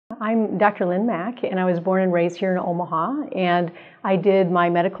I'm Dr. Lynn Mack, and I was born and raised here in Omaha, and I did my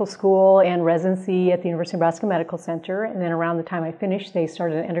medical school and residency at the University of Nebraska Medical Center, and then around the time I finished, they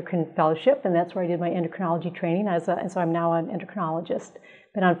started an endocrine fellowship, and that's where I did my endocrinology training, and so I'm now an endocrinologist.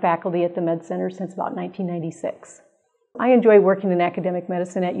 Been on faculty at the Med Center since about 1996. I enjoy working in academic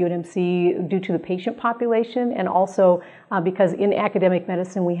medicine at UNMC due to the patient population, and also because in academic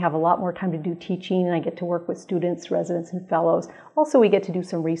medicine we have a lot more time to do teaching, and I get to work with students, residents, and fellows. Also, we get to do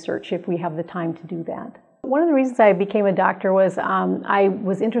some research if we have the time to do that. One of the reasons I became a doctor was I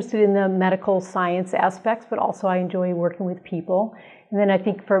was interested in the medical science aspects, but also I enjoy working with people. And then I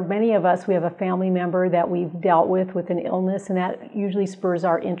think for many of us, we have a family member that we've dealt with an illness, and that usually spurs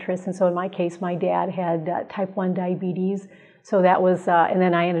our interest. And so in my case, my dad had type 1 diabetes, so that was, and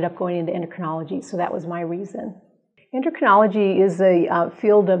then I ended up going into endocrinology, so that was my reason. Endocrinology is a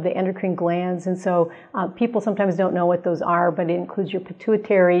field of the endocrine glands, and so people sometimes don't know what those are, but it includes your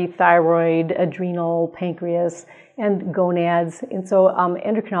pituitary, thyroid, adrenal, pancreas, and gonads. And so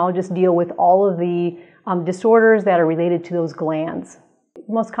endocrinologists deal with all of the disorders that are related to those glands. The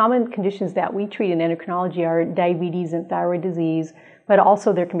most common conditions that we treat in endocrinology are diabetes and thyroid disease, but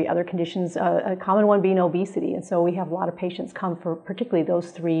also there can be other conditions, a common one being obesity, and so we have a lot of patients come for particularly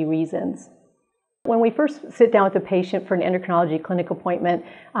those three reasons. When we first sit down with a patient for an endocrinology clinic appointment,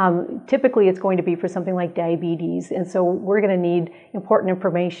 typically it's going to be for something like diabetes, and so we're going to need important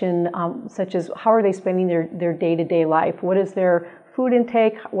information such as how are they spending their day-to-day life, what is their food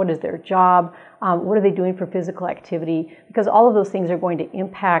intake, what is their job, what are they doing for physical activity, because all of those things are going to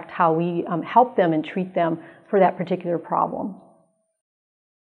impact how we help them and treat them for that particular problem.